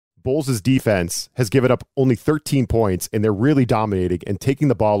Bowles' defense has given up only 13 points, and they're really dominating and taking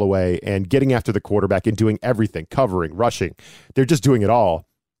the ball away and getting after the quarterback and doing everything, covering, rushing. They're just doing it all.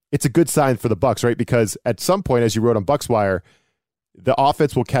 It's a good sign for the Bucs, right? Because at some point, as you wrote on Bucs Wire, the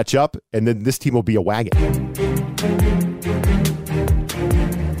offense will catch up, and then this team will be a wagon.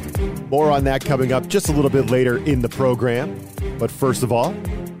 More on that coming up just a little bit later in the program. But first of all,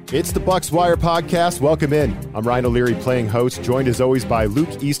 it's the Bucs Wire podcast. Welcome in. I'm Ryan O'Leary, playing host, joined as always by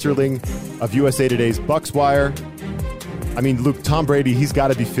Luke Easterling of USA Today's Bucs Wire. I mean, Luke, Tom Brady, he's got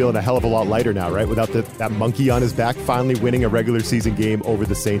to be feeling a hell of a lot lighter now, right? Without that monkey on his back, finally winning a regular season game over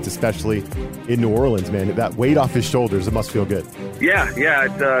the Saints, especially in New Orleans, man. That weight off his shoulders, it must feel good. Yeah,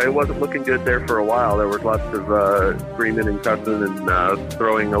 it wasn't looking good there for a while. There was lots of screaming and cussing and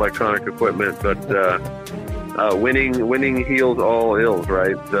throwing electronic equipment, but winning heals all ills,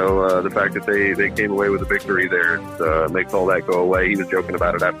 right? So the fact that they came away with a victory there makes all that go away. He was joking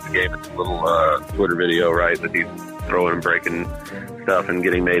about it after the game. It's a little Twitter video, right, that he's throwing and breaking stuff and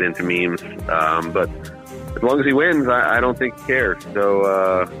getting made into memes. But as long as he wins, I don't think he cares.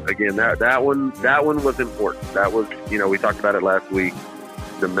 So again, that one was important. That was, we talked about it last week.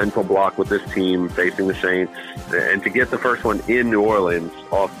 The mental block with this team facing the Saints, and to get the first one in New Orleans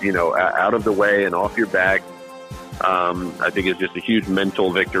off, out of the way and off your back. I think it's just a huge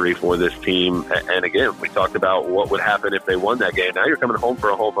mental victory for this team. And again, we talked about what would happen if they won that game. Now you're coming home for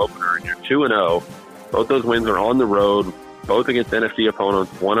a home opener, and you're 2-0. Both those wins are on the road, both against NFC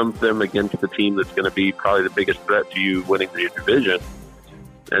opponents, one of them against the team that's going to be probably the biggest threat to you winning your division.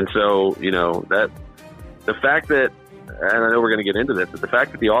 And so, that the fact that, and I know we're going to get into this, but the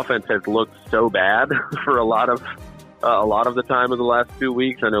fact that the offense has looked so bad for a lot of the time of the last 2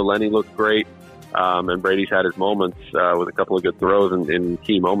 weeks. I know Lenny looked great, and Brady's had his moments with a couple of good throws in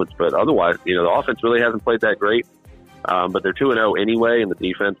key moments, but otherwise, the offense really hasn't played that great. But they're 2-0 anyway, and the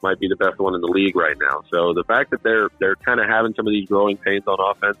defense might be the best one in the league right now. So the fact that they're kind of having some of these growing pains on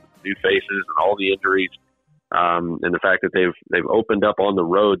offense, new faces, and all the injuries, and the fact that they've opened up on the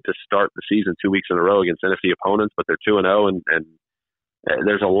road to start the season 2 weeks in a row against NFC opponents, but they're 2-0, and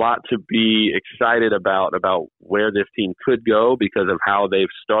there's a lot to be excited about where this team could go because of how they've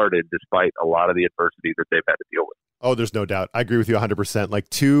started, despite a lot of the adversity that they've had to deal with. Oh, there's no doubt. I agree with you 100%. Like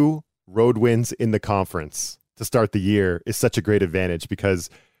 2 road wins in the conference to start the year is such a great advantage because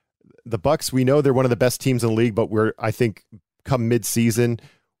the Bucs, we know they're one of the best teams in the league, but I think come mid-season,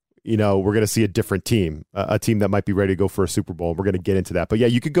 we're going to see a different team, a team that might be ready to go for a Super Bowl. We're going to get into that. But yeah,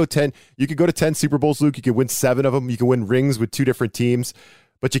 you could go to 10 Super Bowls, Luke. You could win 7 of them. You can win rings with 2 different teams,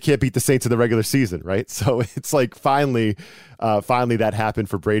 but you can't beat the Saints in the regular season, right? So it's like finally that happened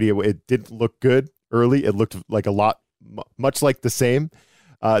for Brady. It didn't look good early. It looked like much like the same.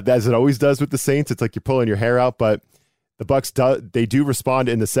 As it always does with the Saints. It's like you're pulling your hair out, but the Bucs they do respond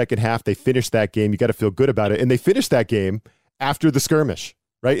in the second half. They finish that game. You got to feel good about it. And they finished that game after the skirmish,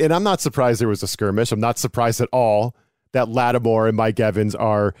 right? And I'm not surprised there was a skirmish. I'm not surprised at all that Lattimore and Mike Evans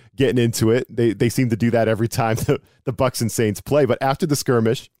are getting into it. They seem to do that every time the Bucs and Saints play. But after the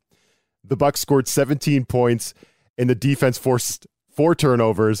skirmish, the Bucs scored 17 points and the defense forced 4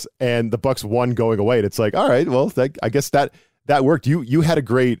 turnovers and the Bucs won going away. And it's like, all right, well, I guess that worked. You had a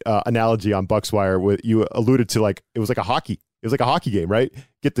great analogy on Bucs Wire. You alluded to like it was like a hockey game, right?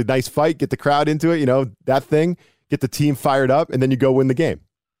 Get the nice fight, get the crowd into it, that thing, get the team fired up, and then you go win the game.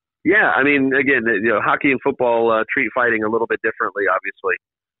 Yeah, I mean, again, hockey and football treat fighting a little bit differently, obviously,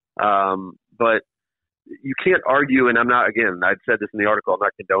 but you can't argue. And I'm not. Again, I said this in the article. I'm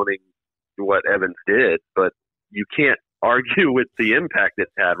not condoning what Evans did, but you can't argue with the impact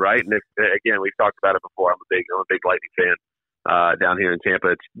it's had, right? And again, we've talked about it before. I'm a big Lightning fan. Down here in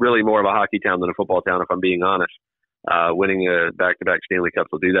Tampa. It's really more of a hockey town than a football town, if I'm being honest. Winning a back-to-back Stanley Cups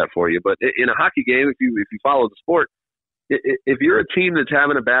will do that for you. But in a hockey game, if you follow the sport, if you're a team that's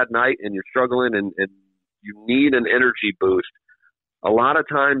having a bad night and you're struggling and you need an energy boost, a lot of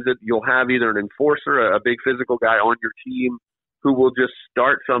times you'll have either an enforcer, a big physical guy on your team who will just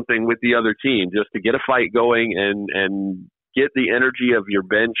start something with the other team just to get a fight going and get the energy of your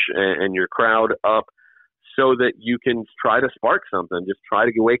bench and your crowd up, so that you can try to spark something, just try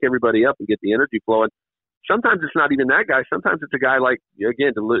to wake everybody up and get the energy flowing. Sometimes it's not even that guy. Sometimes it's a guy like,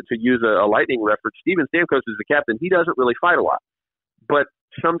 again, to use a Lightning reference, Steven Stamkos is the captain. He doesn't really fight a lot. But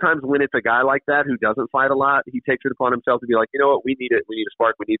sometimes when it's a guy like that who doesn't fight a lot, he takes it upon himself to be like, you know what, we need it. We need a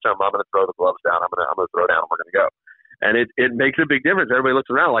spark. We need something. I'm going to throw the gloves down. I'm going to throw down and we're going to go. And it makes a big difference. Everybody looks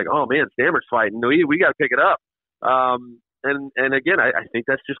around like, oh, man, Stammer's fighting. We got to pick it up. And again, I think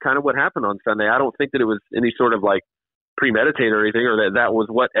that's just kind of what happened on Sunday. I don't think that it was any sort of like premeditated or anything, or that was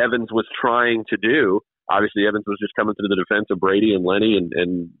what Evans was trying to do. obviously Evans was just coming through the defense of Brady and Lenny,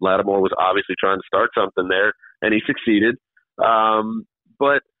 and Lattimore was obviously trying to start something there, and he succeeded.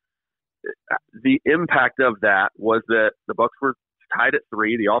 But the impact of that was that the Bucs were tied at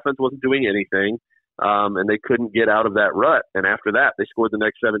 3. The offense wasn't doing anything, and they couldn't get out of that rut. And after that, they scored the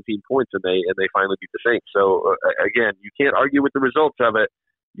next 17 points, and they finally beat the Saints. So again, you can't argue with the results of it.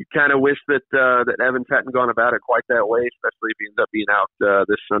 You kind of wish that Evans hadn't gone about it quite that way, especially if he ends up being out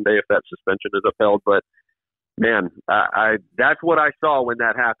this Sunday if that suspension is upheld. But man, that's what I saw when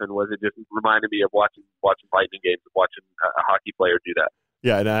that happened. Was it just reminded me of watching Lightning games, and watching a hockey player do that.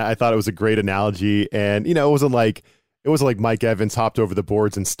 Yeah, and I thought it was a great analogy. And it wasn't like Mike Evans hopped over the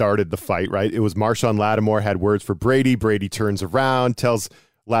boards and started the fight, right? It was Marshon Lattimore had words for Brady. Brady turns around, tells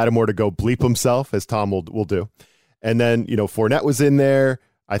Lattimore to go bleep himself, as Tom will do. And then, Fournette was in there.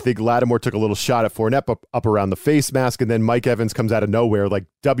 I think Lattimore took a little shot at Fournette up around the face mask, and then Mike Evans comes out of nowhere, like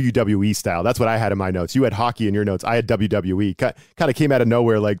WWE style. That's what I had in my notes. You had hockey in your notes. I had WWE. Kind of came out of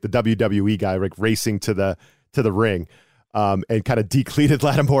nowhere, like the WWE guy, like racing to the ring, and kind of decleated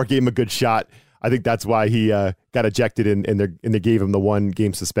Lattimore, gave him a good shot. I think that's why he got ejected, and they gave him the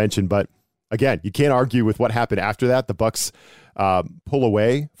 1-game suspension. But again, you can't argue with what happened after that. The Bucs pull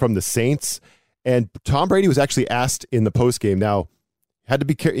away from the Saints, and Tom Brady was actually asked in the postgame. Now, had to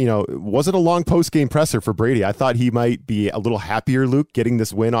be, it wasn't a long post-game presser for Brady. I thought he might be a little happier, Luke, getting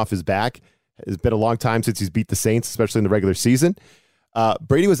this win off his back. It's been a long time since he's beat the Saints, especially in the regular season.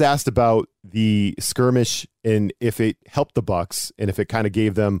 Brady was asked about the skirmish and if it helped the Bucs and if it kind of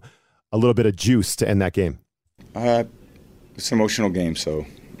gave them a little bit of juice to end that game. It's an emotional game, so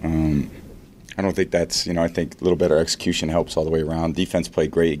I don't think that's, I think a little better execution helps all the way around. Defense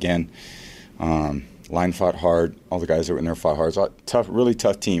played great again. Line fought hard. All the guys that were in there fought hard. It's a really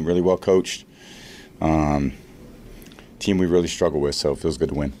tough team, really well coached. Team we really struggle with, so it feels good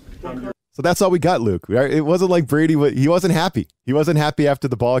to win. So that's all we got, Luke. It wasn't like Brady. He wasn't happy. He wasn't happy after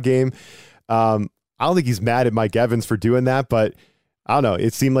the ball game. I don't think he's mad at Mike Evans for doing that, but I don't know.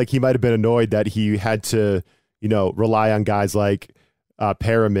 It seemed like he might have been annoyed that he had to, rely on guys like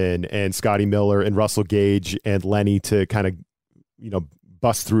Perriman and Scotty Miller and Russell Gage and Lenny to kind of,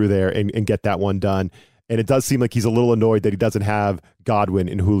 bust through there and get that one done. And it does seem like he's a little annoyed that he doesn't have Godwin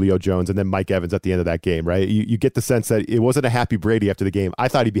and Julio Jones and then Mike Evans at the end of that game, right? You get the sense that it wasn't a happy Brady after the game. I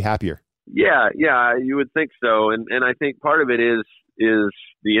thought he'd be happier. Yeah, you would think so. And I think part of it is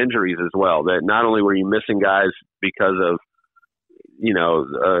the injuries as well, that not only were you missing guys because of,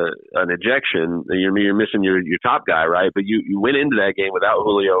 an ejection, you're missing your top guy, right? But you went into that game without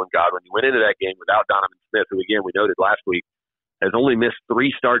Julio and Godwin. You went into that game without Donovan Smith, who, again, we noted last week, has only missed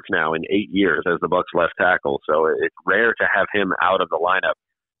 3 starts now in 8 years as the Bucs left tackle. So it's rare to have him out of the lineup.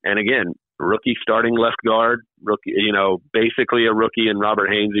 And again, rookie starting left guard, basically a rookie in Robert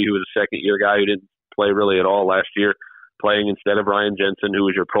Hainsey, who was a second-year guy who didn't play really at all last year, playing instead of Ryan Jensen, who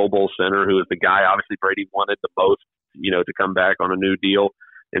was your Pro Bowl center, who was the guy obviously Brady wanted the most, to come back on a new deal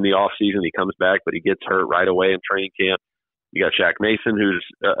in the offseason. He comes back, but he gets hurt right away in training camp. You got Shaq Mason, who's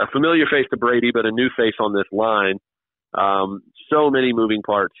a familiar face to Brady, but a new face on this line. So many moving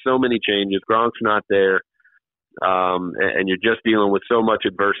parts, so many changes. Gronk's not there. And you're just dealing with so much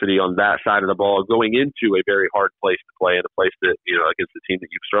adversity on that side of the ball, going into a very hard place to play and a place that, against the team that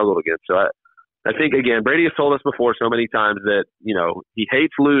you've struggled against. So I think, again, Brady has told us before so many times that, he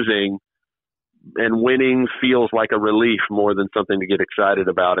hates losing, and winning feels like a relief more than something to get excited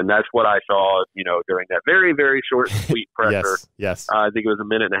about. And that's what I saw, during that very, very short, sweet presser. Yes. I think it was 1.5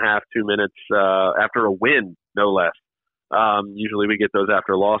 minutes, 2 minutes after a win, no less. Usually we get those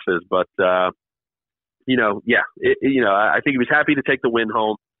after losses, but, I think he was happy to take the win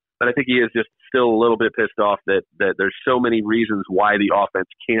home, but I think he is just still a little bit pissed off that there's so many reasons why the offense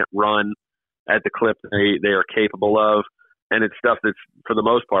can't run at the clip they are capable of. And it's stuff that's, for the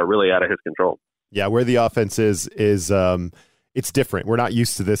most part, really out of his control. Yeah, where the offense is it's different. We're not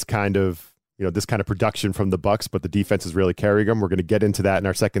used to this kind of production from the Bucs, but the defense is really carrying them. We're going to get into that in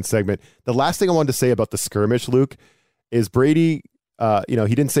our second segment. The last thing I wanted to say about the skirmish, Luke, is Brady, he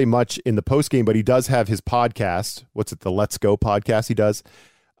didn't say much in the postgame, but he does have his podcast. What's it? The Let's Go podcast he does.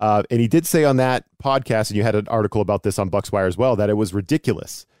 And he did say on that podcast, and you had an article about this on Bucs Wire as well, that it was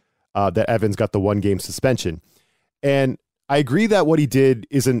ridiculous that Evans got the 1-game suspension. And I agree that what he did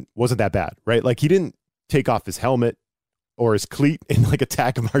wasn't that bad, right? Like, he didn't take off his helmet or his cleat and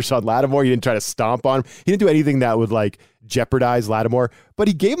attack Marshon Lattimore. He didn't try to stomp on him. He didn't do anything that would jeopardize Lattimore, but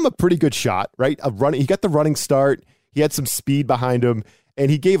he gave him a pretty good shot, right? He got the running start. He had some speed behind him, and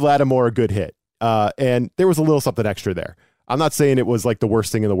he gave Lattimore a good hit. And there was a little something extra there. I'm not saying it was the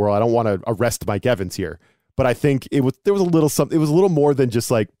worst thing in the world. I don't want to arrest Mike Evans here, but I think there was a little something. It was a little more than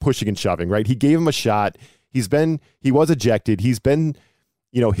just like pushing and shoving, right? He gave him a shot. He was ejected. He's been,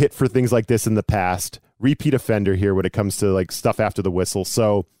 hit for things like this in the past. Repeat offender here when it comes to like stuff after the whistle.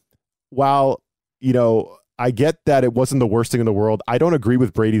 So while, I get that it wasn't the worst thing in the world, I don't agree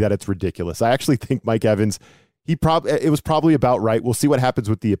with Brady that it's ridiculous. I actually think Mike Evans, it was probably about right. We'll see what happens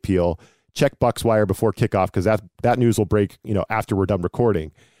with the appeal. Check Bucs Wire before kickoff because that news will break, after we're done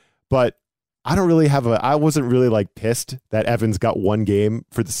recording. But I wasn't really like pissed that Evans got 1 game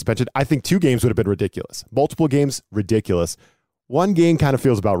for the suspension. I think 2 games would have been ridiculous. Multiple games, ridiculous. 1 game kind of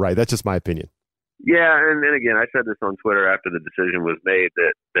feels about right. That's just my opinion. Yeah, and again, I said this on Twitter after the decision was made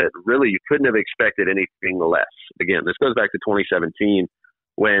that really you couldn't have expected anything less. Again, this goes back to 2017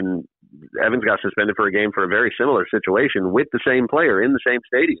 when Evans got suspended for a game for a very similar situation with the same player in the same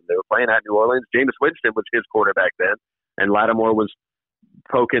stadium. They were playing at New Orleans. Jameis Winston was his quarterback then, and Lattimore was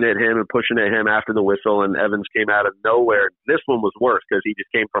poking at him and pushing at him after the whistle, and Evans came out of nowhere. This one was worse because he just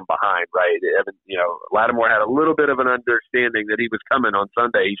came from behind, right? Lattimore had a little bit of an understanding that he was coming on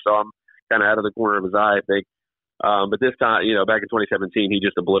Sunday. He saw him kind of out of the corner of his eye, I think. But this time, back in 2017, he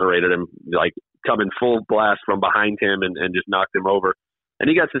just obliterated him, like coming full blast from behind him and just knocked him over. And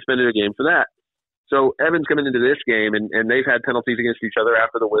he got suspended a game for that. So Evans coming into this game, and they've had penalties against each other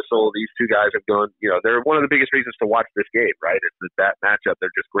after the whistle. These two guys have gone, they're one of the biggest reasons to watch this game, right? It's that matchup.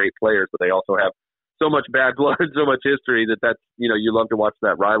 They're just great players, but they also have so much bad blood, so much history that's, you love to watch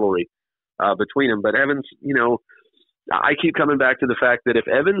that rivalry between them. But Evans, I keep coming back to the fact that if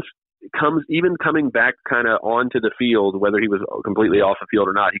Evans coming back kind of onto the field, whether he was completely off the field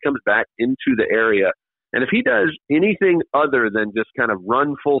or not, he comes back into the area. And if he does anything other than just kind of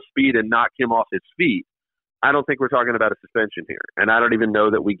run full speed and knock him off his feet, I don't think we're talking about a suspension here. And I don't even know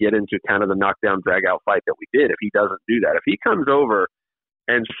that we get into kind of the knockdown, drag-out fight that we did if he doesn't do that. If he comes over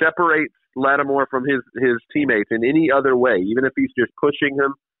and separates Lattimore from his teammates in any other way, even if he's just pushing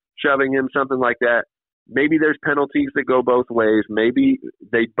him, shoving him, something like that, maybe there's penalties that go both ways. Maybe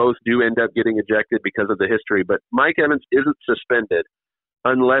they both do end up getting ejected because of the history. But Mike Evans isn't suspended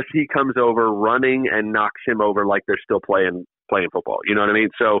unless he comes over running and knocks him over like they're still playing football. You know what I mean?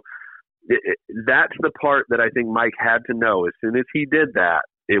 So that's the part that I think Mike had to know. As soon as he did that,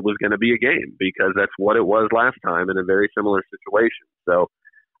 it was going to be a game because that's what it was last time in a very similar situation. So,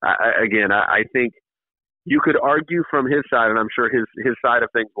 I think you could argue from his side, and I'm sure his side of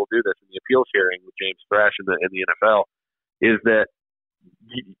things will do this in the appeals hearing with James Thrash in the NFL, is that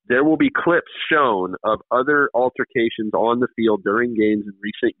there will be clips shown of other altercations on the field during games in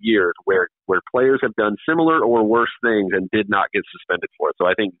recent years where players have done similar or worse things and did not get suspended for it. So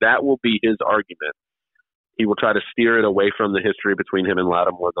I think that will be his argument. He will try to steer it away from the history between him and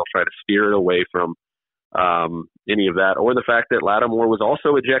Lattimore. They'll try to steer it away from any of that, or the fact that Lattimore was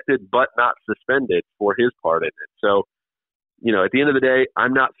also ejected but not suspended for his part in it. So, at the end of the day,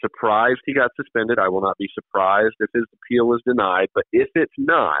 I'm not surprised he got suspended. I will not be surprised if his appeal is denied. But if it's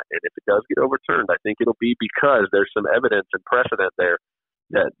not, and if it does get overturned, I think it'll be because there's some evidence and precedent there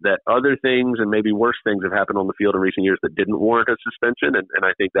that other things and maybe worse things have happened on the field in recent years that didn't warrant a suspension. And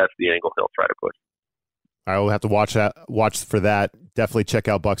I think that's the angle he'll try to push. I will have to watch for that. Definitely check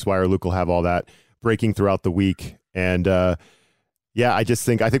out Bucs Wire. Luke will have all that breaking throughout the week. And I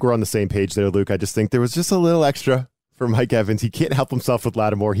think we're on the same page there, Luke. I just think there was just a little extra for Mike Evans. He can't help himself with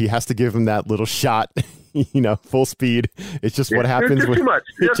Lattimore. He has to give him that little shot, full speed. It's just what happens. Too much.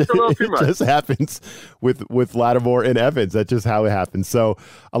 Just a little too much. It just happens with Lattimore and Evans. That's just how it happens. So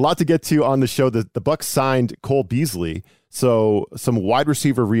a lot to get to on the show. The Bucs signed Cole Beasely. So some wide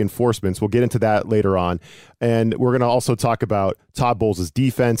receiver reinforcements. We'll get into that later on. And we're going to also talk about Todd Bowles'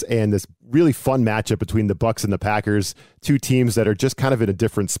 defense and this really fun matchup between the Bucs and the Packers, two teams that are just kind of in a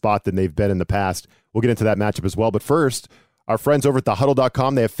different spot than they've been in the past. We'll get into that matchup as well. But first, our friends over at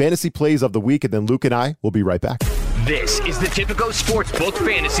thehuddle.com, they have fantasy plays of the week, and then Luke and I will be right back. This is the Tipico Sportsbook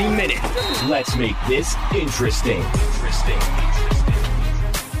Fantasy Minute. Let's make this interesting.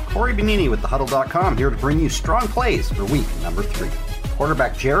 Corey Bonini with thehuddle.com here to bring you strong plays for week number 3.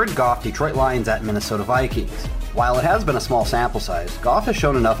 Quarterback Jared Goff, Detroit Lions at Minnesota Vikings. While it has been a small sample size, Goff has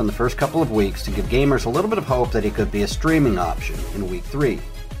shown enough in the first couple of weeks to give gamers a little bit of hope that he could be a streaming option in week 3.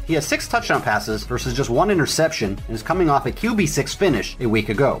 He has 6 touchdown passes versus just 1 interception and is coming off a QB6 finish a week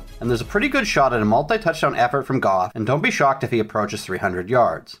ago. And there's a pretty good shot at a multi-touchdown effort from Goff, and don't be shocked if he approaches 300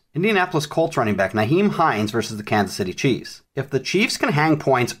 yards. Indianapolis Colts running back Nyheim Hines versus the Kansas City Chiefs. If the Chiefs can hang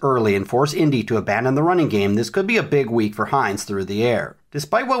points early and force Indy to abandon the running game, this could be a big week for Hines through the air.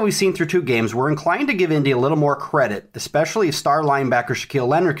 Despite what we've seen through 2 games, we're inclined to give Indy a little more credit, especially if star linebacker Shaquille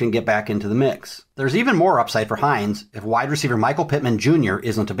Leonard can get back into the mix. There's even more upside for Hines if wide receiver Michael Pittman Jr.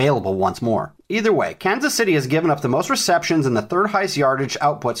 isn't available once more. Either way, Kansas City has given up the most receptions and the 3rd highest yardage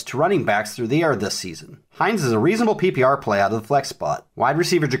outputs to running backs through the air this season. Hines is a reasonable PPR play out of the flex spot. Wide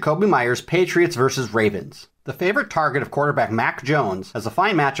receiver Jacoby Myers, Patriots versus Ravens. The favorite target of quarterback Mac Jones has a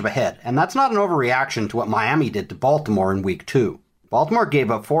fine matchup ahead, and that's not an overreaction to what Miami did to Baltimore in Week 2. Baltimore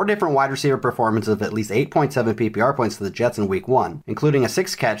gave up 4 different wide receiver performances of at least 8.7 PPR points to the Jets in Week 1, including a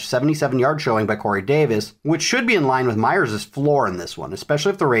 6-catch, 77-yard showing by Corey Davis, which should be in line with Myers' floor in this one,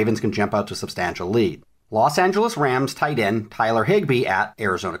 especially if the Ravens can jump out to a substantial lead. Los Angeles Rams tight end Tyler Higbee at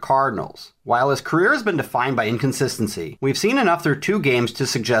Arizona Cardinals. While his career has been defined by inconsistency, we've seen enough through 2 games to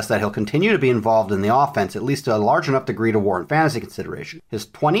suggest that he'll continue to be involved in the offense, at least to a large enough degree to warrant fantasy consideration. His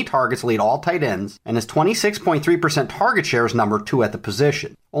 20 targets lead all tight ends, and his 26.3% target share is number 2 at the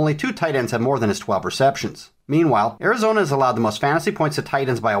position. Only 2 tight ends have more than his 12 receptions. Meanwhile, Arizona has allowed the most fantasy points to tight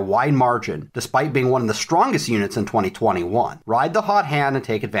ends by a wide margin, despite being one of the strongest units in 2021. Ride the hot hand and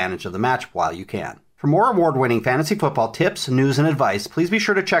take advantage of the matchup while you can. For more award-winning fantasy football tips, news, and advice, please be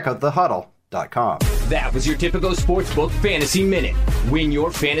sure to check out thehuddle.com. That was your Tipico Sportsbook Fantasy Minute. Win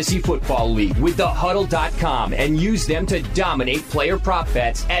your fantasy football league with thehuddle.com and use them to dominate player prop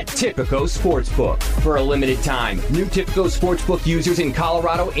bets at Tipico Sportsbook. For a limited time, new Tipico Sportsbook users in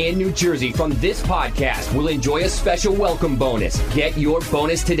Colorado and New Jersey from this podcast will enjoy a special welcome bonus. Get your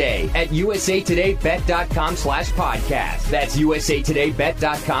bonus today at usatodaybet.com/podcast. That's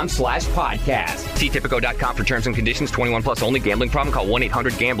usatodaybet.com/podcast. See Tipico.com for terms and conditions. 21 plus only. Gambling problem? Call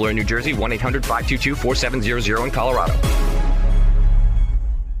 1-800-GAMBLER in New Jersey. 1-800-522-4700 in Colorado.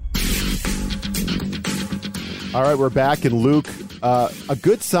 All right, we're back, and Luke, a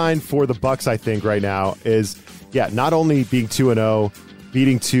good sign for the Bucs, I think, right now is, not only being 2-0,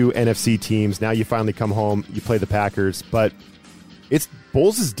 beating 2 NFC teams. Now you finally come home, you play the Packers, but it's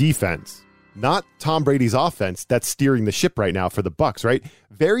Bowles' defense, not Tom Brady's offense, that's steering the ship right now for the Bucs, right?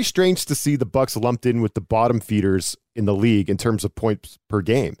 Very strange to see the Bucs lumped in with the bottom feeders in the league in terms of points per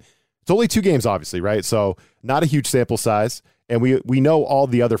game. It's only 2 games, obviously, right? So not a huge sample size. And we know all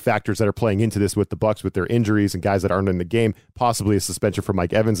the other factors that are playing into this with the Bucs, with their injuries and guys that aren't in the game. Possibly a suspension for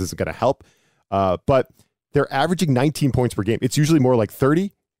Mike Evans isn't going to help. But they're averaging 19 points per game. It's usually more like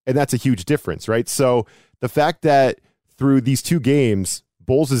 30, and that's a huge difference, right? So the fact that through these 2 games,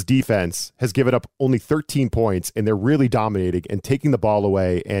 Bowles' defense has given up only 13 points, and they're really dominating and taking the ball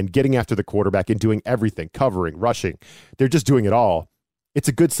away and getting after the quarterback and doing everything, covering, rushing. They're just doing it all. It's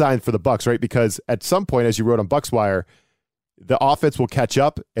a good sign for the Bucs, right? Because at some point, as you wrote on Bucs Wire, the offense will catch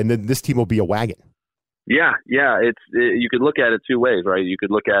up, and then this team will be a wagon. Yeah. You could look at it 2 ways, right? You could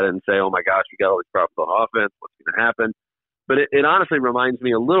look at it and say, oh my gosh, you got all these problems on offense. What's going to happen? But it honestly reminds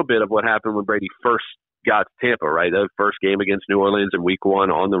me a little bit of what happened when Brady first got to Tampa, right? The first game against New Orleans in Week 1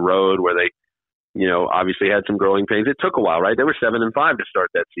 on the road, where they, obviously had some growing pains. It took a while, right? They were 7-5 to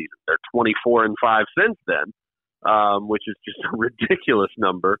start that season. They're 24-5 since then, which is just a ridiculous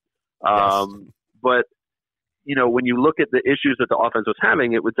number. Yes. But when you look at the issues that the offense was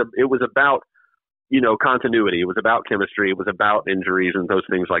having, it was about continuity. It was about chemistry. It was about injuries and those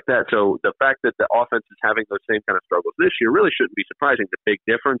things like that. So the fact that the offense is having those same kind of struggles this year really shouldn't be surprising. The big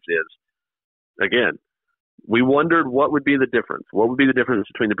difference is, again, we wondered what would be the difference. What would be the difference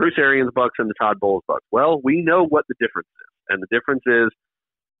between the Bruce Arians Bucs and the Todd Bowles Bucs? Well, we know what the difference is. And the difference is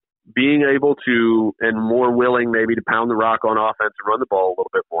being able to, and more willing maybe to pound the rock on offense and run the ball a little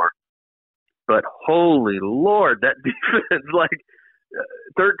bit more. But holy Lord, that defense,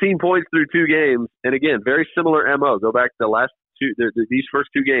 13 points through 2 games. And again, very similar MO. Go back to the last 2, these first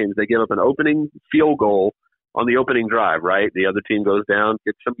 2 games, they give up an opening field goal on the opening drive, right? The other team goes down,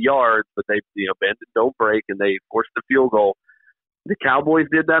 gets some yards, but they bend and don't break, and they force the field goal. The Cowboys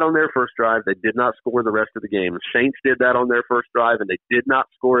did that on their first drive. They did not score the rest of the game. The Saints did that on their first drive, and they did not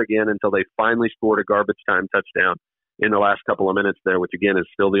score again until they finally scored a garbage time touchdown in the last couple of minutes there, which again is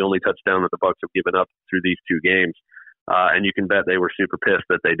still the only touchdown that the Bucs have given up through these 2 games. And you can bet they were super pissed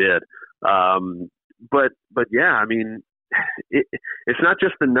that they did. But yeah, I mean, it's not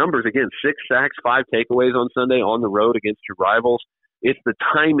just the numbers. Again, 6 sacks, 5 takeaways on Sunday on the road against your rivals. It's the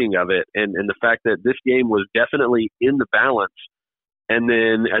timing of it and the fact that this game was definitely in the balance. And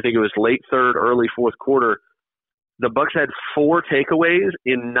then I think it was late third, early fourth quarter, the Bucs had 4 takeaways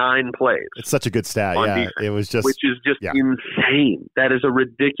in 9 plays. It's such a good stat. Yeah, defense, it was just, which is just insane. That is a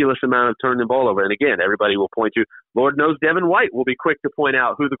ridiculous amount of turning the ball over. And again, everybody will point to, Lord knows Devin White will be quick to point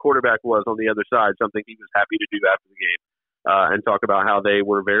out who the quarterback was on the other side, something he was happy to do after the game. and talk about how they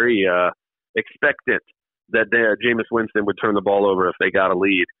were very expectant that Jameis Winston would turn the ball over if they got a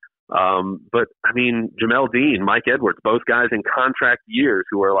lead. But, I mean, Jamel Dean, Mike Edwards, both guys in contract years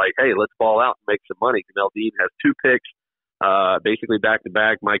who are like, hey, let's ball out and make some money. Jamel Dean has 2 picks, basically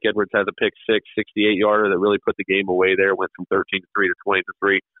back-to-back. Mike Edwards has a pick 6, 68-yarder that really put the game away there, went from 13-3 to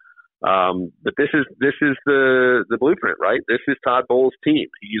 20-3. But this is the blueprint, right? This is Todd Bowles' team.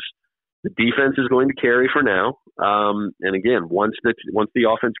 The defense is going to carry for now. And again, once the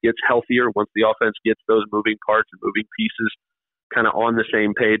offense gets healthier, once the offense gets those moving parts and moving pieces kind of on the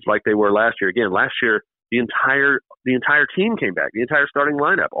same page like they were last year. Again, last year the entire team came back, the entire starting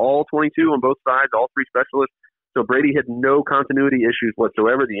lineup, all 22 on both sides, all 3 specialists. So Brady had no continuity issues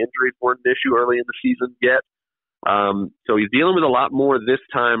whatsoever. The injuries weren't an issue early in the season yet. So he's dealing with a lot more this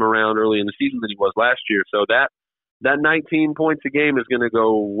time around early in the season than he was last year. So that 19 points a game is going to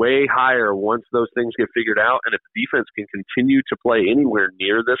go way higher once those things get figured out. And if the defense can continue to play anywhere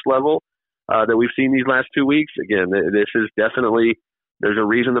near this level that we've seen these last 2 weeks, again, this is definitely, there's a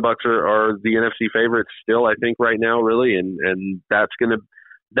reason the Bucs are the NFC favorites still, I think, right now, really. And that's going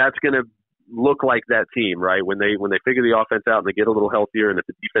to look like that team, right? When they figure the offense out and they get a little healthier, and if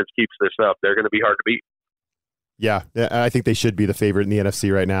the defense keeps this up, they're going to be hard to beat. Yeah, I think they should be the favorite in the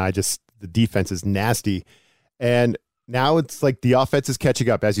NFC right now. The defense is nasty. And now it's like the offense is catching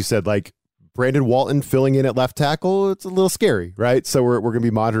up. As you said, like Brandon Walton filling in at left tackle, it's a little scary, right? So we're going to be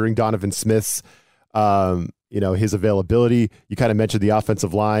monitoring Donovan Smith's, his availability. You kind of mentioned the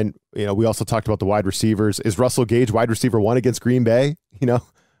offensive line. We also talked about the wide receivers. Is Russell Gage wide receiver 1 against Green Bay?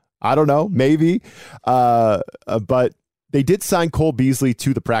 I don't know, maybe. But they did sign Cole Beasely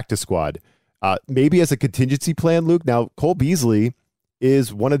to the practice squad. Maybe as a contingency plan, Luke. Now, Cole Beasely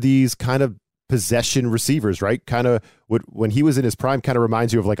is one of these kind of possession receivers, right? Kind of when he was in his prime, kind of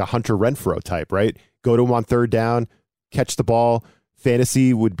reminds you of like a Hunter Renfrow type, right? Go to him on 3rd down, catch the ball.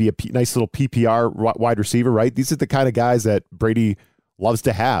 Fantasy would be a nice little PPR wide receiver, right? These are the kind of guys that Brady loves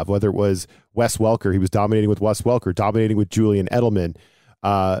to have, whether it was Wes Welker. He was dominating with Wes Welker, dominating with Julian Edelman.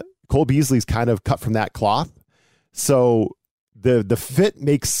 Cole Beasley's kind of cut from that cloth. So the fit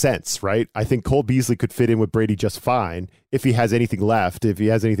makes sense, right? I think Cole Beasely could fit in with Brady just fine if he has anything left in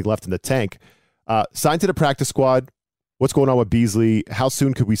the tank. Signed to the practice squad. What's going on with Beasely? How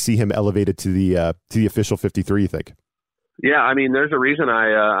soon could we see him elevated to the official 53, you think? Yeah, I mean, there's a reason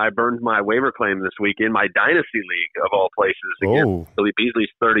I burned my waiver claim this week in my Dynasty League, of all places. Again, Billy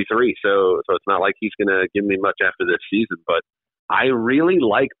Beasley's 33, so it's not like he's going to give me much after this season. But I really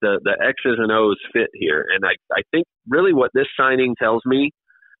like the X's and O's fit here. And I think really what this signing tells me,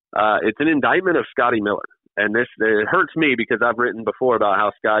 it's an indictment of Scotty Miller. And it hurts me because I've written before about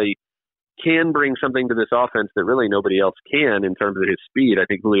how Scotty can bring something to this offense that really nobody else can in terms of his speed. I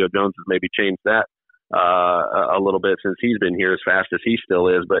think Julio Jones has maybe changed that a little bit since he's been here, as fast as he still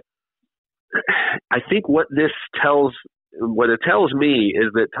is. But I think what it tells me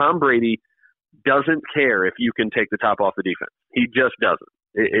is that Tom Brady doesn't care if you can take the top off the defense. He just doesn't.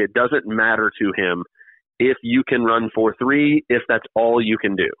 It doesn't matter to him if you can run 4-3, if that's all you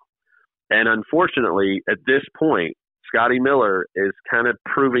can do. And unfortunately, at this point, Scotty Miller is kind of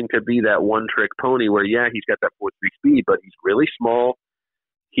proving to be that one-trick pony where, yeah, he's got that 4-3 speed, but he's really small.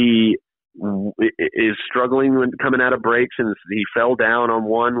 He is struggling when coming out of breaks, and he fell down on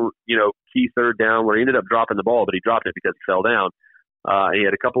one, key 3rd down where he ended up dropping the ball, but he dropped it because he fell down. He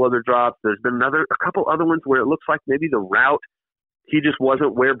had a couple other drops. There's been a couple other ones where it looks like maybe the route, he just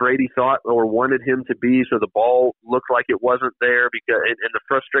wasn't where Brady thought or wanted him to be, so the ball looked like it wasn't there. And the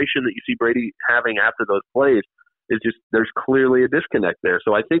frustration that you see Brady having after those plays is just, there's clearly a disconnect there.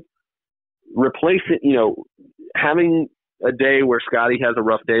 So I think having a day where Scotty has a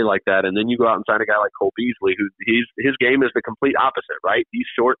rough day like that, and then you go out and sign a guy like Cole Beasely, his game is the complete opposite, right? He's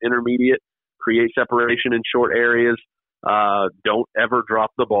short, intermediate, create separation in short areas, don't ever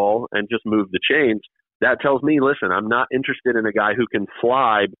drop the ball, and just move the chains. That tells me, listen, I'm not interested in a guy who can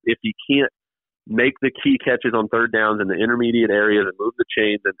fly if he can't make the key catches on 3rd downs in the intermediate areas and move the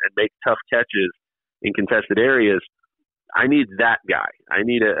chains and make tough catches in contested areas. I need that guy. I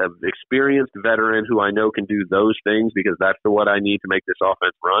need an experienced veteran who I know can do those things, because that's what I need to make this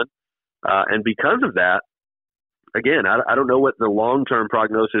offense run. And because of that, again, I don't know what the long-term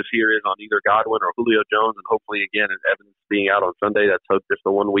prognosis here is on either Godwin or Julio Jones, and hopefully, again, Evans being out on Sunday, that's just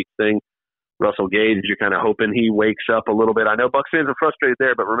a one-week thing. Russell Gage, you're kind of hoping he wakes up a little bit. I know Bucs fans are frustrated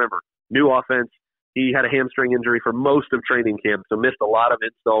there, but remember, new offense. He had a hamstring injury for most of training camp, so missed a lot of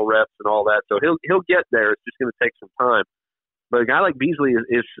install reps and all that. So he'll get there. It's just going to take some time. But a guy like Beasely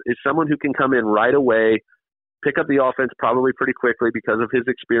is someone who can come in right away, pick up the offense probably pretty quickly because of his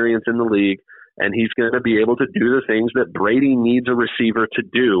experience in the league, and he's going to be able to do the things that Brady needs a receiver to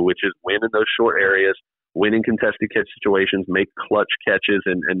do, which is win in those short areas, win in contested catch situations, make clutch catches,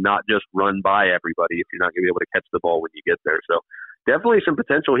 and not just run by everybody if you're not going to be able to catch the ball when you get there. So definitely some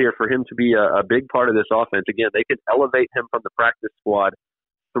potential here for him to be a big part of this offense. Again, they could elevate him from the practice squad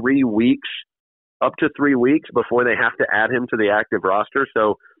up to 3 weeks before they have to add him to the active roster.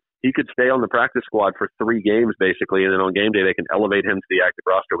 So he could stay on the practice squad for 3 games basically, and then on game day they can elevate him to the active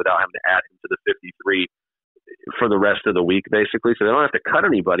roster without having to add him to the 53 for the rest of the week basically. So they don't have to cut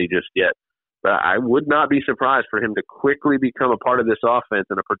anybody just yet. But I would not be surprised for him to quickly become a part of this offense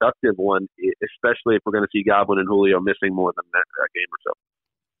and a productive one, especially if we're going to see Godwin and Julio missing more than that game or so.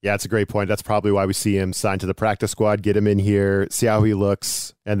 Yeah, that's a great point. That's probably why we see him signed to the practice squad, get him in here, see how he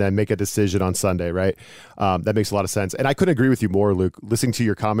looks, and then make a decision on Sunday, right? That makes a lot of sense. And I couldn't agree with you more, Luke, listening to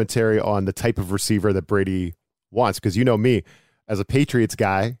your commentary on the type of receiver that Brady wants, because you know me, as a Patriots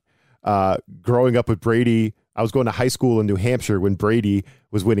guy, growing up with Brady, I was going to high school in New Hampshire when Brady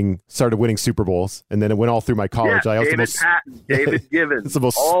started winning Super Bowls, and then it went all through my college. Yeah, David Patton, David Givens,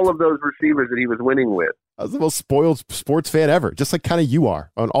 all of those receivers that he was winning with. I was the most spoiled sports fan ever, just like kind of you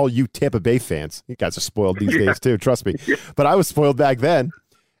are, on all you Tampa Bay fans. You guys are spoiled these days too, trust me. Yeah. But I was spoiled back then.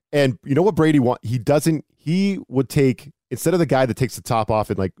 And you know what Brady wants? He would take, instead of the guy that takes the top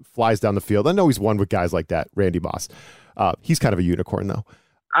off and like flies down the field, I know he's won with guys like that, Randy Moss. He's kind of a unicorn though.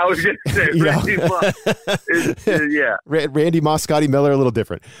 I was going to say, Randy Moss. Randy Moss, Scotty Miller, a little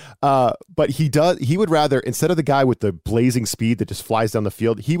different. But he would rather, instead of the guy with the blazing speed that just flies down the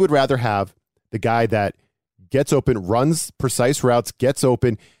field, he would rather have the guy that gets open, runs precise routes, gets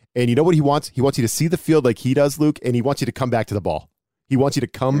open. And you know what he wants? He wants you to see the field like he does, Luke, and he wants you to come back to the ball. He wants you to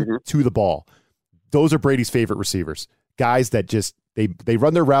come to the ball. Those are Brady's favorite receivers. Guys that just, they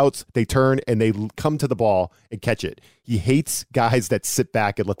run their routes, they turn, and they come to the ball and catch it. He hates guys that sit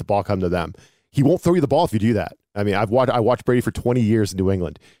back and let the ball come to them. He won't throw you the ball if you do that. I mean, I watched Brady for 20 years in New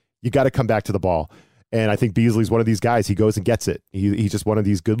England. You got to come back to the ball. And I think Beasley's one of these guys. He goes and gets it. He's just one of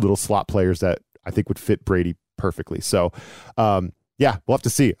these good little slot players that I think would fit Brady perfectly. So, yeah, we'll have to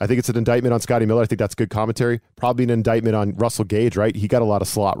see. I think it's an indictment on Scotty Miller. I think that's good commentary. Probably an indictment on Russell Gage, right? He got a lot of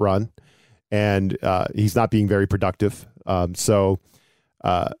slot run, and he's not being very productive. So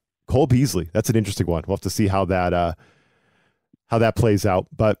Cole Beasely, that's an interesting one. We'll have to see how that plays out.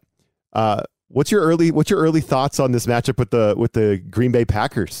 But what's your early thoughts on this matchup with the Green Bay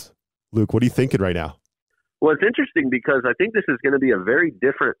Packers? Luke, what are you thinking right now? Well, it's interesting because I think this is going to be a very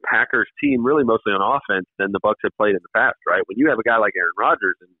different Packers team, really mostly on offense, than the Bucs have played in the past, right? When you have a guy like Aaron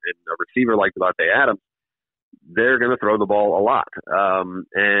Rodgers and a receiver like Davante Adams, they're going to throw the ball a lot.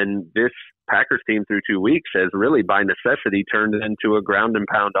 And this Packers team through 2 weeks has really by necessity turned it into a ground and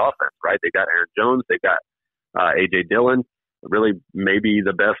pound offense, right? They got Aaron Jones, they got A.J. Dillon, really maybe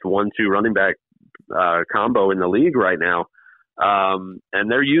the best 1-2 running back combo in the league right now. And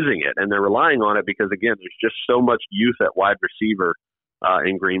they're using it and they're relying on it because, again, there's just so much youth at wide receiver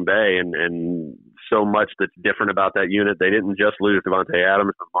in Green Bay and so much that's different about that unit. They didn't just lose Davante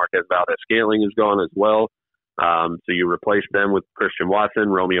Adams, but Marquez Valdez-Scantling is gone as well. So you replace them with Christian Watson,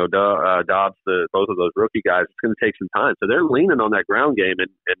 Romeo Doubs, both of those rookie guys. It's going to take some time. So they're leaning on that ground game, and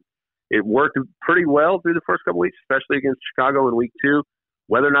it worked pretty well through the first couple weeks, especially against Chicago in week 2.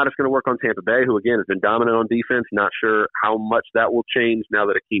 Whether or not it's going to work on Tampa Bay, who, again, has been dominant on defense, not sure how much that will change now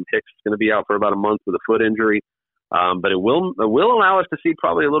that Akeem Hicks is going to be out for about a month with a foot injury. But it will allow us to see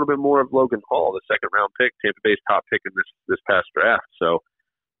probably a little bit more of Logan Hall, the second-round pick, Tampa Bay's top pick in this past draft. So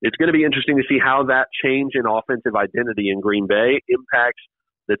it's going to be interesting to see how that change in offensive identity in Green Bay impacts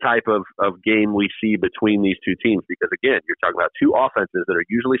the type of game we see between these two teams. Because, again, you're talking about two offenses that are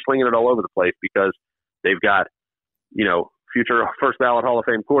usually slinging it all over the place because they've got, future first ballot Hall of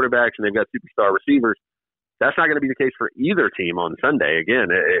Fame quarterbacks and they've got superstar receivers. That's not going to be the case for either team on Sunday. Again,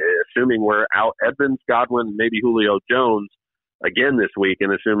 assuming we're out Edmonds, Godwin, maybe Julio Jones again this week,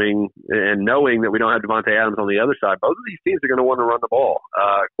 and knowing that we don't have Davante Adams on the other side, both of these teams are going to want to run the ball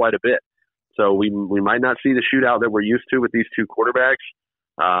quite a bit. So we might not see the shootout that we're used to with these two quarterbacks.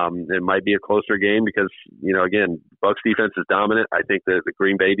 It might be a closer game because, again, Bucs defense is dominant. I think that the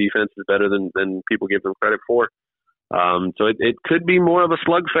Green Bay defense is better than people give them credit for. So it could be more of a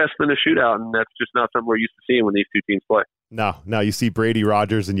slugfest than a shootout, and that's just not something we're used to seeing when these two teams play. No, you see Brady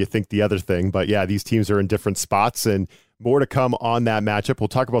Rodgers and you think the other thing, but yeah, these teams are in different spots and more to come on that matchup. We'll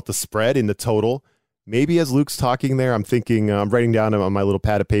talk about the spread in the total. Maybe as Luke's talking there, I'm thinking, I'm writing down on my little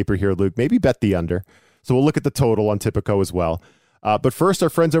pad of paper here, Luke, maybe bet the under. So we'll look at the total on Tipico as well. But first, our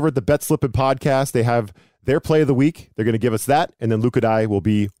friends over at the Bet Slippin' Podcast, they have their play of the week. They're going to give us that, and then Luke and I will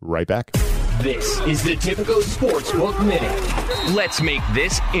be right back. This is the Tipico Sportsbook Minute. Let's make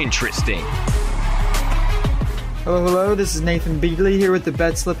this interesting. Hello, this is Nathan Beagley here with the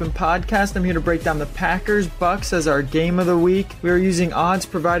Bet Slippin' Podcast. I'm here to break down the Packers Bucs as our game of the week. We are using odds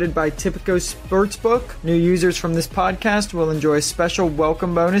provided by Tipico Sportsbook. New users from this podcast will enjoy a special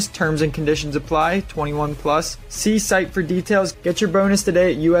welcome bonus. Terms and conditions apply. 21 plus. See site for details. Get your bonus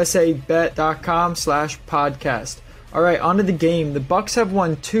today at usabet.com/podcast. All right, on to the game. The Bucs have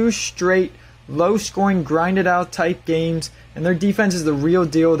won 2 straight low-scoring, grinded-out type games, and their defense is the real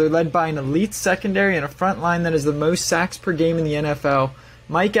deal. They're led by an elite secondary and a front line that is the most sacks per game in the NFL.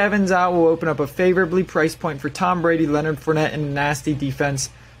 Mike Evans out will open up a favorably priced point for Tom Brady, Leonard Fournette, and a nasty defense.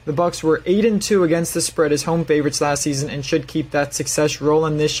 The Bucs were 8-2 against the spread as home favorites last season and should keep that success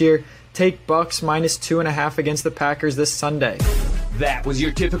rolling this year. Take Bucs minus 2.5 against the Packers this Sunday. That was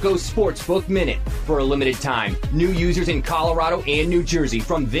your Tipico Sportsbook Minute. For a limited time, new users in Colorado and New Jersey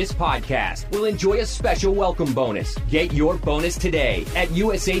from this podcast will enjoy a special welcome bonus. Get your bonus today at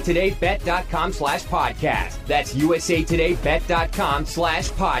usatodaybet.com/podcast. That's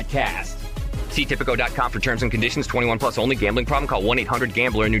usatodaybet.com/podcast. See Tipico.com for terms and conditions. 21 plus only. Gambling problem? Call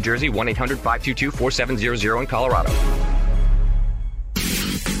 1-800-GAMBLER in New Jersey. 1-800-522-4700 in Colorado.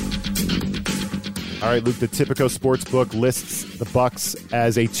 All right, Luke, the Tipico Sportsbook lists the Bucs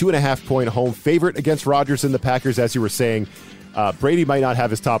as a 2.5-point home favorite against Rodgers and the Packers. As you were saying, Brady might not have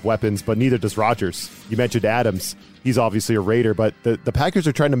his top weapons, but neither does Rodgers. You mentioned Adams. He's obviously a Raider, but the Packers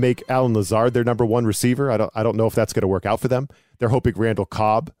are trying to make Allen Lazard their number one receiver. I don't know if that's going to work out for them. They're hoping Randall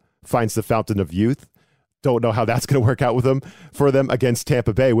Cobb finds the fountain of youth. Don't know how that's going to work out for them against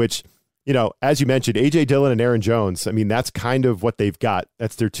Tampa Bay, which, you know, as you mentioned, A.J. Dillon and Aaron Jones, I mean, that's kind of what they've got.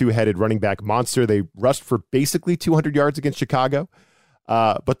 That's their two-headed running back monster. They rushed for basically 200 yards against Chicago.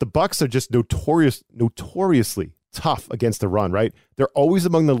 But the Bucs are just notoriously tough against the run, right? They're always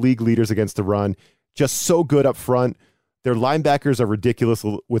among the league leaders against the run, just so good up front. Their linebackers are ridiculous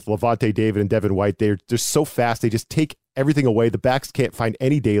with Levante David and Devin White. They're so fast. They just take everything away. The backs can't find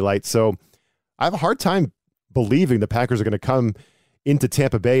any daylight. So I have a hard time believing the Packers are going to come into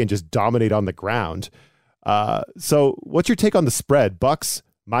Tampa Bay and just dominate on the ground. So what's your take on the spread? Bucs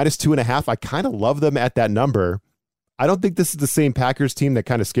minus 2.5. I kind of love them at that number. I don't think this is the same Packers team that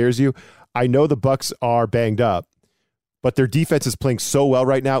kind of scares you. I know the Bucs are banged up, but their defense is playing so well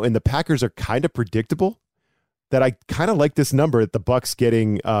right now, and the Packers are kind of predictable that I kind of like this number at the Bucs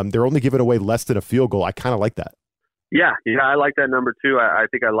getting, they're only giving away less than a field goal. I kind of like that. Yeah, I like that number too. I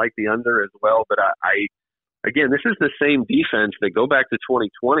think I like the under as well, but Again, this is the same defense that go back to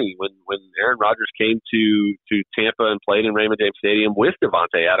 2020 when Aaron Rodgers came to Tampa and played in Raymond James Stadium with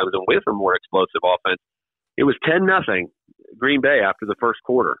Davante Adams and with a more explosive offense. It was 10-0 Green Bay after the first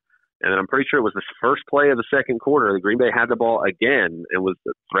quarter. And then I'm pretty sure it was the first play of the second quarter. The Green Bay had the ball again and was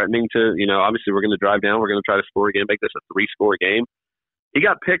threatening to, obviously we're going to drive down. We're going to try to score again, make this a 3-score game. He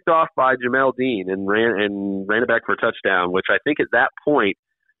got picked off by Jamel Dean and ran it back for a touchdown, which I think at that point,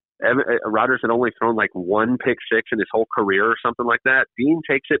 Rodgers had only thrown like 1 pick six in his whole career or something like that. Dean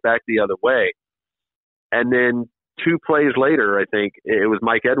takes it back the other way. And then 2 plays later, I think it was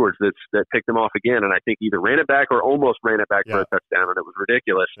Mike Edwards that picked him off again. And I think either ran it back or almost ran it back for a touchdown. And it was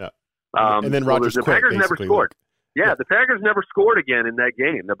ridiculous. Yeah. And then Rodgers the Packers never scored. Yeah, the Packers never scored again in that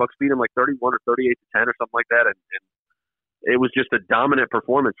game. The Bucs beat them like 31 or 38-10 or something like that. And it was just a dominant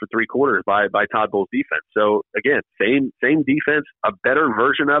performance for 3 quarters by Todd Bowles' defense. So, again, same defense, a better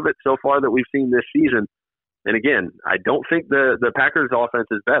version of it so far that we've seen this season. And, again, I don't think the Packers' offense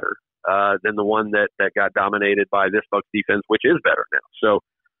is better than the one that got dominated by this Bucs defense, which is better now. So,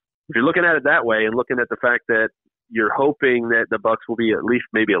 if you're looking at it that way and looking at the fact that you're hoping that the Bucs will be at least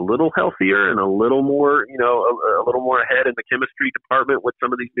maybe a little healthier and a little more, a little more ahead in the chemistry department with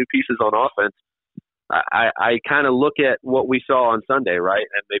some of these new pieces on offense, I kind of look at what we saw on Sunday, right,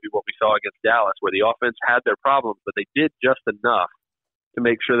 and maybe what we saw against Dallas, where the offense had their problems, but they did just enough to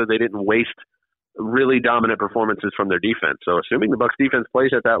make sure that they didn't waste really dominant performances from their defense. So assuming the Bucs defense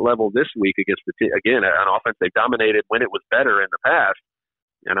plays at that level this week against, again, an offense they've dominated when it was better in the past,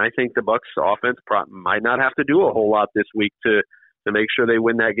 and I think the Bucs offense might not have to do a whole lot this week to make sure they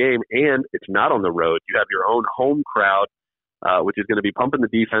win that game, and it's not on the road. You have your own home crowd, which is going to be pumping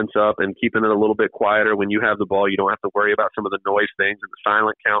the defense up and keeping it a little bit quieter when you have the ball. You don't have to worry about some of the noise things and the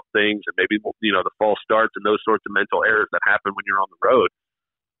silent count things and maybe, the false starts and those sorts of mental errors that happen when you're on the road.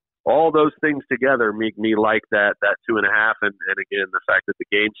 All those things together make me like that 2.5. And again, the fact that the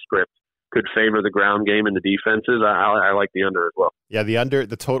game script could favor the ground game and the defenses, I like the under as well. Yeah,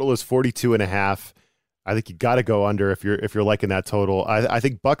 the total is 42.5. I think you got to go under if you're liking that total. I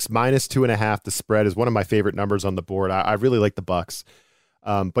think Bucs minus 2.5. The spread is one of my favorite numbers on the board. I really like the Bucs.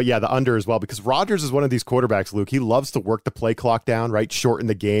 But yeah, the under as well, because Rodgers is one of these quarterbacks, Luke. He loves to work the play clock down, right? Shorten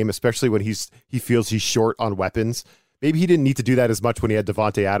the game, especially when he feels he's short on weapons. Maybe he didn't need to do that as much when he had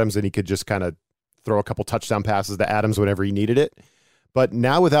Devontae Adams and he could just kind of throw a couple touchdown passes to Adams whenever he needed it. But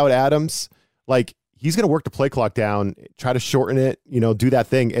now without Adams, like, he's going to work the play clock down, try to shorten it, do that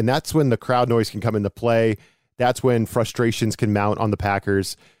thing. And that's when the crowd noise can come into play. That's when frustrations can mount on the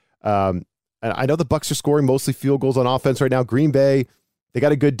Packers. And I know the Bucs are scoring mostly field goals on offense right now. Green Bay, they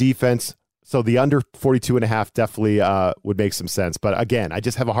got a good defense. So the under 42.5 definitely would make some sense. But again, I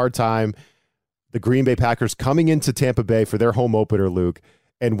just have a hard time. The Green Bay Packers coming into Tampa Bay for their home opener, Luke,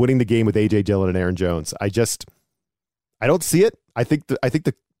 and winning the game with A.J. Dillon and Aaron Jones. I don't see it. I think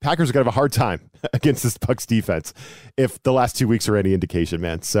the Packers are going to have a hard time against this Bucs defense if the last 2 weeks are any indication,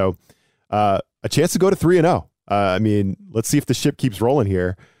 man. So a chance to go to 3-0. I mean, let's see if the ship keeps rolling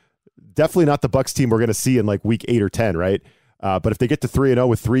here. Definitely not the Bucs team we're going to see in like week 8 or 10, right? But if they get to 3-0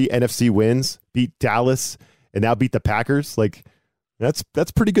 with 3 NFC wins, beat Dallas, and now beat the Packers, like that's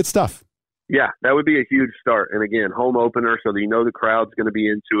pretty good stuff. Yeah, that would be a huge start. And again, home opener, so that the crowd's going to be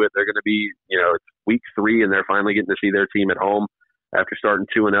into it. They're going to be, it's week 3, and they're finally getting to see their team at home after starting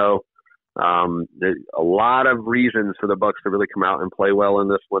 2-0. There's a lot of reasons for the Bucs to really come out and play well in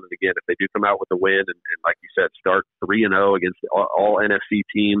this one. And again, if they do come out with a win and like you said, start 3-0 against all NFC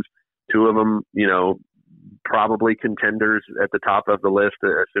teams, 2 of them, probably contenders at the top of the list,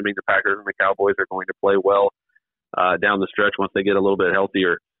 assuming the Packers and the Cowboys are going to play well down the stretch once they get a little bit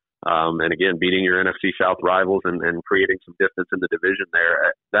healthier. And again, beating your NFC South rivals and creating some distance in the division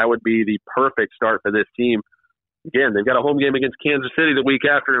there. That would be the perfect start for this team. Again, they've got a home game against Kansas City the week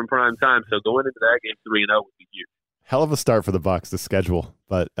after in prime time, so going into that game 3-0 would be huge. Hell of a start for the Bucs, the schedule,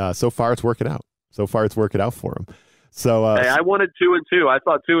 but so far it's working out. So far it's working out for them. So hey, I wanted 2-2. I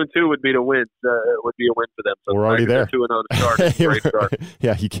thought 2-2 would be a win for them. So we're already there. 2-0 to start. It's a great start.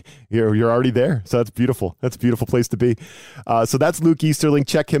 Yeah, you're already there. So that's beautiful. That's a beautiful place to be. So that's Luke Easterling.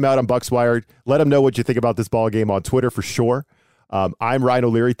 Check him out on BucsWire. Let him know what you think about this ball game on Twitter for sure. I'm Ryan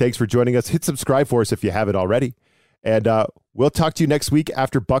O'Leary. Thanks for joining us. Hit subscribe for us if you haven't already. And we'll talk to you next week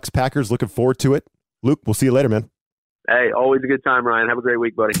after Bucs-Packers. Looking forward to it. Luke, we'll see you later, man. Hey, always a good time, Ryan. Have a great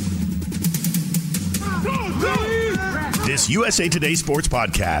week, buddy. This USA Today Sports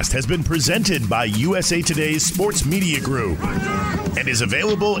Podcast has been presented by USA Today's Sports Media Group and is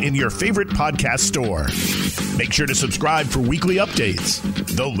available in your favorite podcast store. Make sure to subscribe for weekly updates,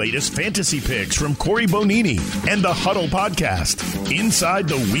 the latest fantasy picks from Corey Bonini, and the Huddle Podcast, Inside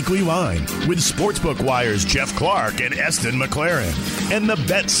the Weekly Line, with Sportsbook Wire's Jeff Clark and Eston McLaren, and the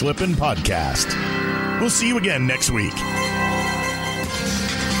Bet Slippin' Podcast. We'll see you again next week.